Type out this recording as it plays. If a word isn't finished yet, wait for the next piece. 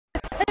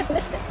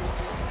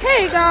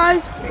Hey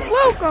guys,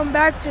 welcome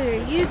back to the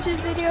YouTube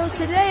video.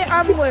 Today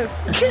I'm with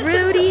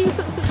Rudy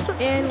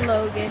and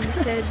Logan.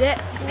 Today,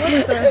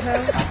 what the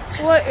hell?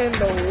 What in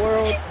the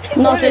world?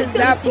 What is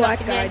that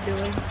black guy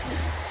doing?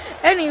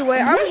 Anyway,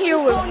 I'm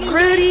here with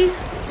Rudy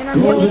and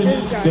I'm here with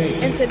this guy.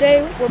 And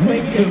today we're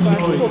playing Kid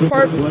Clash for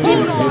part 4.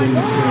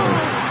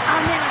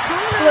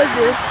 So let's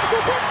do this.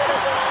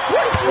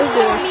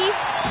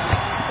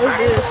 Let's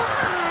do this.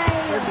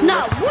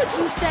 No, what'd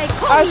you say?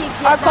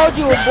 I called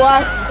you a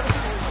black.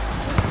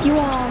 You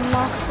want to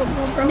unlock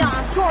football, bro? Nah,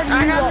 Jordan,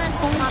 you up.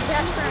 My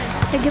best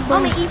friend. I'm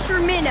gonna eat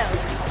your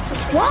minnows.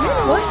 What?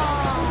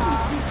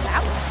 That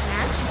was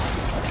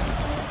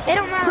nasty. It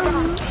don't matter.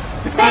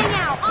 Bang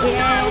out. I'm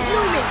Niles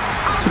Newman.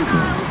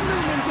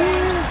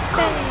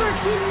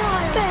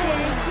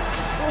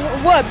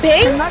 What,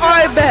 bang?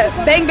 Alright, bet.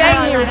 Bang,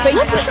 bang in your face.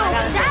 Look at your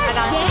stats,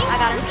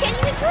 gang. You can't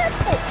even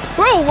dribble.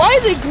 Bro, why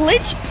is it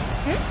glitch?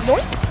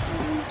 What?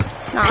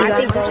 Nah, I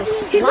think those.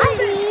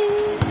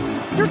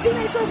 Your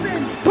teammate's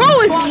open. Bro,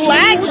 it's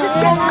lagging.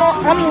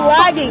 I'm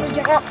lagging.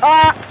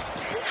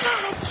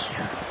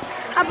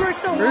 I broke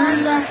so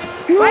hard.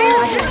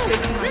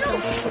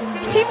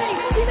 Teammate.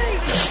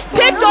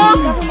 Picked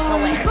off.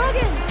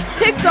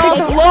 Picked off.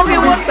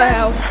 Logan, what the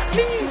hell?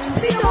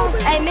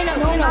 Hey, Minnow.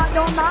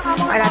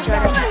 I got you.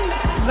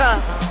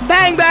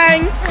 Bang,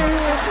 bang.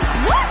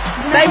 What?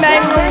 Bang,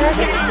 bang.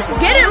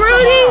 Get it,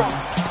 Rudy.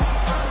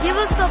 Give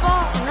us the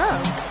ball. No.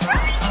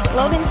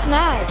 Logan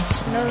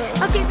snags. No.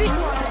 Okay, big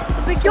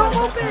one. Big dome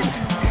open.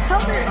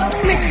 Help me.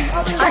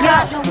 I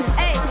got him.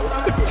 Hey.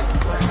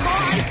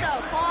 Call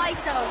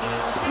ISO.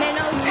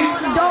 Minnow's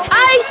falling off.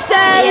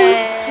 ISO.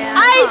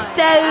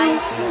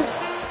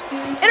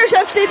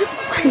 Intercepted.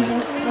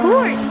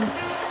 Court.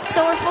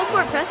 So we're full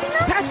court pressing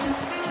now?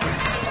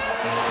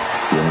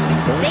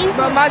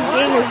 Bro, my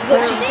game is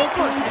glitchy.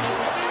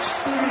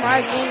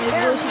 My game is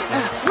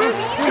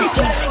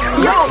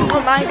glitchy. Yo,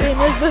 my game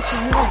is glitchy.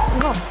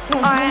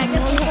 Alright,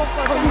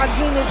 my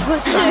game is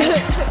glitchy.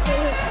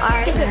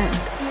 Alright.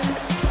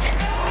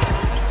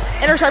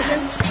 Interception.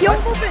 Yo,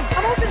 I'm open.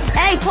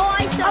 Hey, call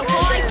ISO on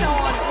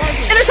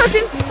Logan.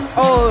 Interception.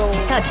 Oh.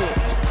 Touch it.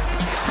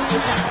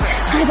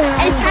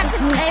 Hey, pass it.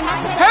 Hey,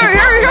 Hurry.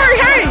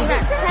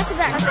 Pass it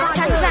back.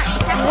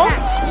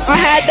 I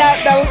had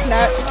that. That was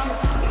snatched.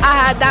 I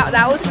had that.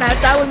 That was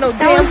snatched. That was no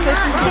damn 50.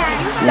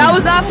 That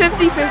was not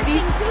 50-50.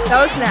 That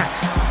was snatched.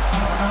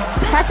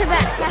 Pass it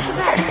back.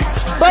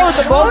 Bro,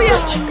 the ball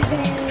glitch.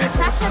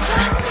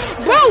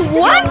 Bro,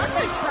 what?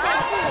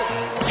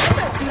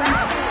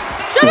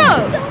 Shut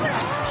up.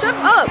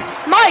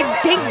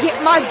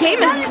 My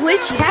game is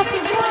glitchy.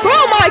 Bro,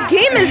 my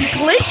game is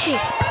glitchy.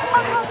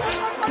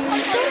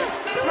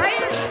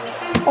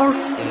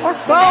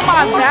 Bro,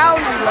 my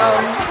mouse, bro.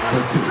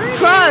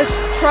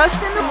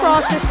 Trust in the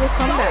process will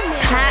come back.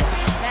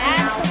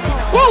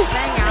 Woo!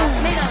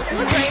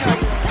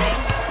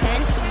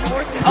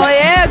 Oh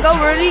yeah, go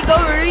Rudy.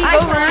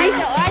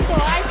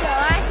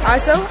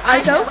 ISO.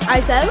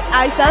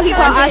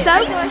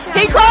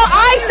 He called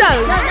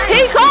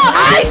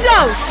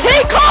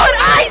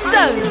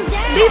ISO.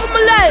 Leave him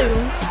alone.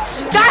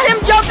 Got him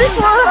jumping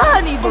for a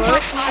honey, bro.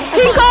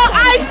 He called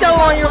ISO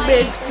on your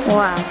bitch.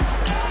 Wow.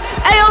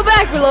 Hey, yo,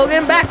 back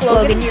Logan.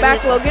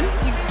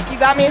 You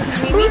got me if you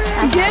need me.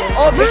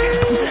 Oh,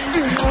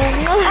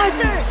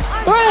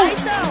 bro,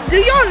 do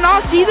y'all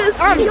not see this?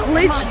 I'm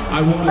glitchy.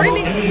 I want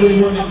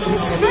everyone in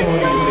this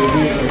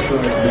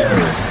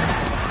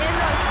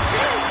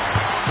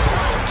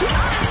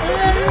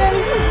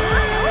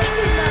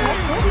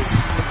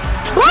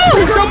Bro,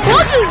 the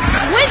ball just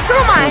went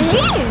through my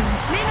hand.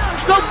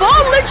 The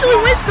ball literally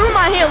went through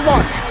my hand.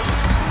 Watch.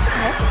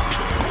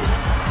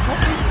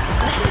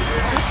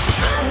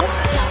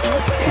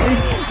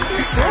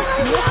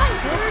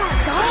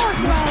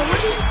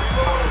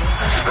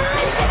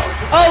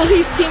 Oh,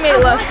 his teammate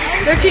left.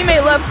 Their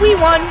teammate left. We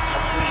won,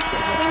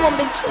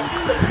 bitch.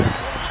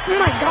 Oh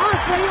my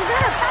gosh, bro, you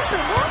gotta pass the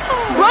ball.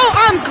 Bro,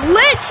 I'm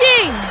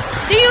glitching.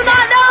 Do you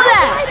not know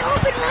that?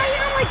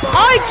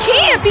 I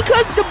can't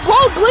because the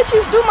ball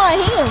glitches through my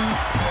hand.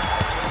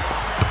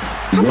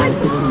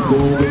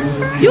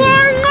 You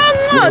are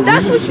no.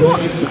 That's what you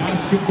are.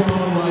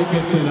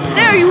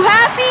 There, you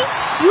happy?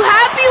 You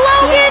happy,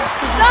 Logan?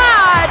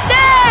 God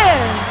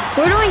damn.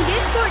 We're doing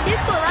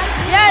Discord, right?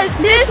 Yes,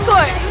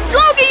 Discord.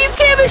 Logan, you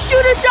can't even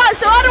shoot a shot,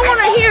 so I don't want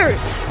to hear it.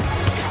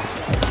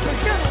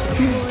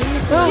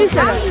 You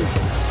shut up.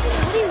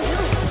 What are you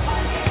doing?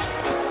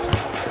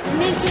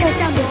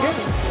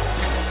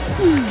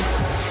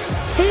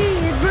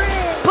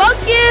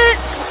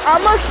 Buckets.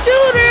 I'm a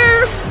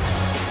shooter.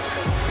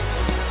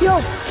 Yo,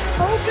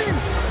 open.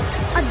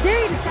 I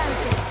dare you to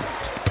pass it.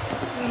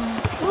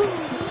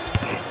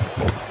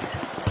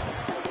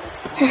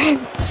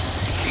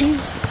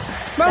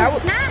 Bro,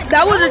 snatch.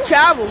 That was a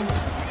travel.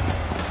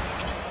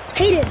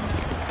 Hate it.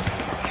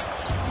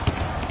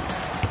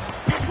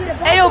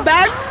 Hey, yo,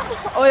 back.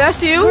 Oh,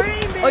 that's you?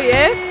 Oh,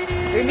 yeah?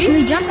 Maybe?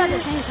 We jumped at the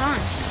same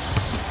time.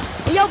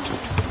 Yo,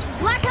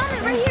 black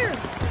helmet right here.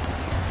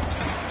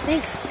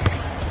 Thanks.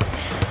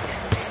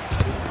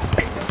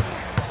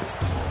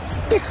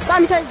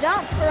 Simon says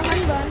jump for a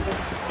honey bun.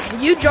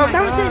 You jump.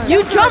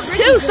 You jump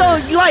too. So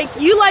you like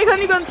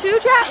honey bun too,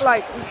 chat?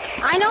 Like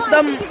I know.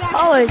 I think you got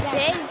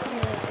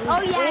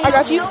Oh yeah. I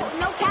got you.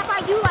 No cap.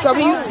 I do like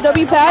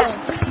W pass.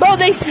 Bro,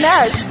 they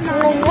smashed.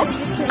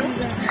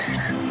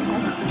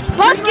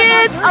 Fuck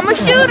it. I'm a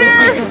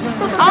shooter.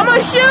 I'm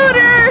a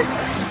shooter.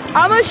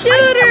 I'm a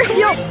shooter.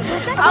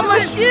 I'm a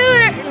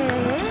shooter.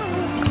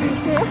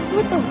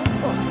 What the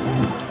fuck?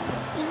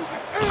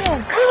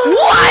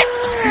 What?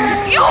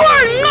 You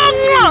are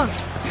no.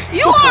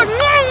 You are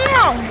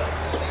no.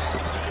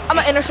 I'm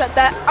gonna intercept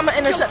that. I'm gonna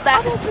intercept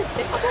that.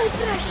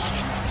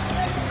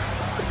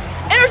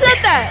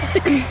 Intercept that.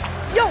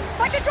 Yo,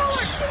 my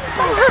controller.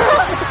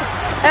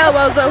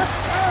 Elbows though.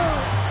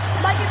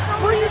 My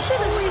controller. What are you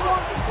shooting?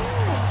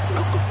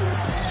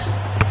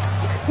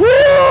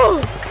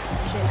 Woo!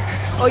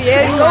 Oh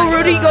yeah, go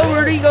Rudy, go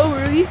Rudy, go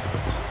Rudy.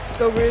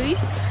 Go Rudy.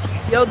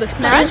 Yo, the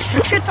snatch.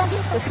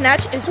 The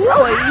snatch is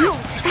quite.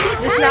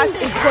 The snatch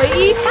is quite.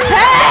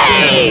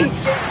 Hey!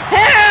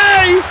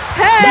 Hey!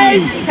 Hey!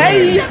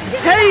 Hey!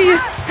 Hey!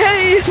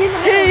 Hey!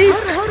 Hey!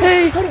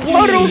 Hey!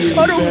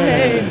 Hold on,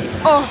 hey.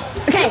 Oh.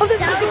 Okay.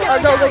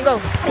 Go.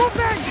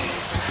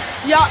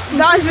 Yeah,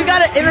 guys, we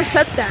gotta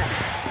intercept that.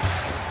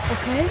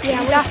 Okay?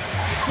 Yeah,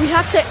 we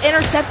have to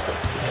intercept it.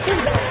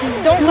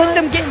 Don't let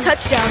them get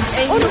touchdowns.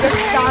 And you just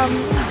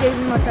gave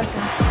him a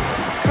touchdown.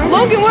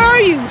 Logan, where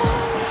are you?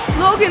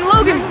 Logan!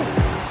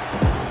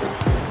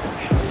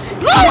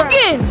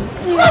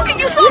 Logan,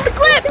 you sold the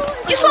clip!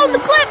 You sold the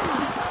clip!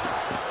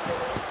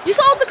 You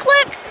sold the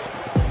clip!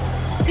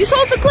 You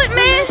sold the clip,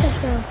 man!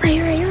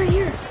 Right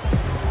here.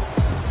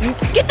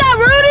 Get that,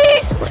 Rudy!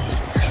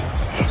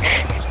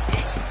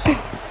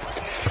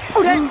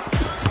 Okay.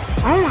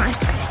 Oh my.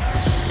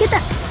 Get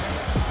that.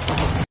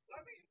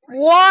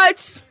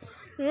 What?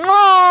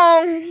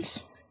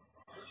 Longs.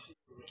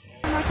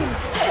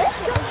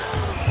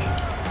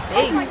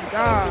 Hey,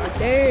 god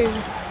dang.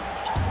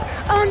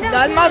 Oh no.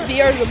 Guys, my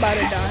VR's about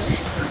to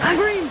die.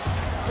 Green.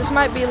 This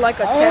might be like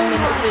a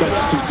 10-minute video.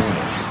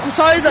 I'm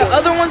sorry the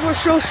other ones were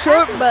so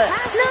short, but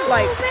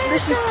like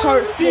this is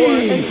part 4,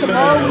 and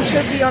tomorrow we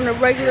should be on a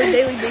regular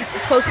daily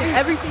basis posting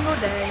every single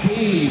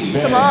day.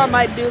 Tomorrow I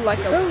might do like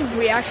a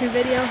reaction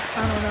video.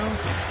 I don't know.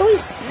 Oh,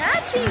 he's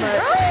snatching,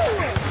 bro.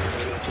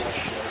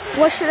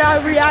 What should I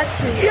react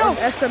to?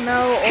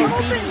 SML or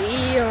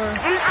BDE or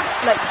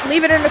like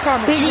leave it in the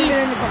comments. Leave it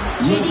in the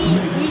comments. BD.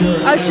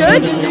 I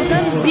should?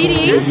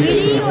 BDE?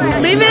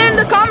 Leave it in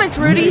the comments,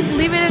 Rudy.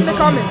 Leave it in the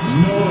comments.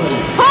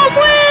 Home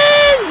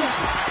wins!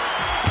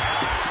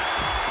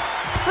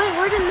 Wait,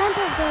 where did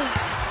Mentos go?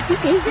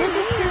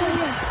 Mentos still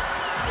here.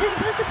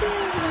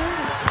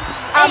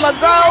 I'ma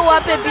grow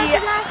up and be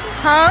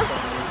Huh?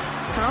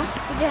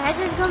 Is your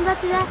headset going back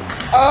to that?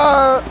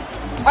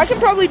 I can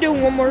probably do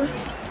one more.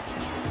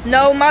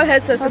 No, my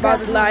headset's about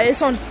to lie.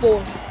 It's on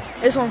full.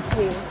 It's on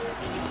full.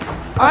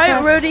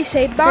 Alright, Rudy,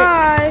 say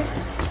bye.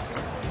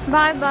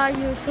 Bye,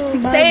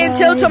 YouTube. Say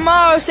until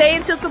tomorrow. Say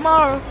until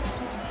tomorrow.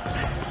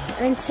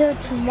 Until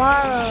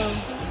tomorrow.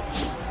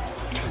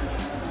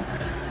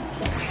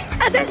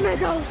 And there's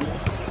Mentos.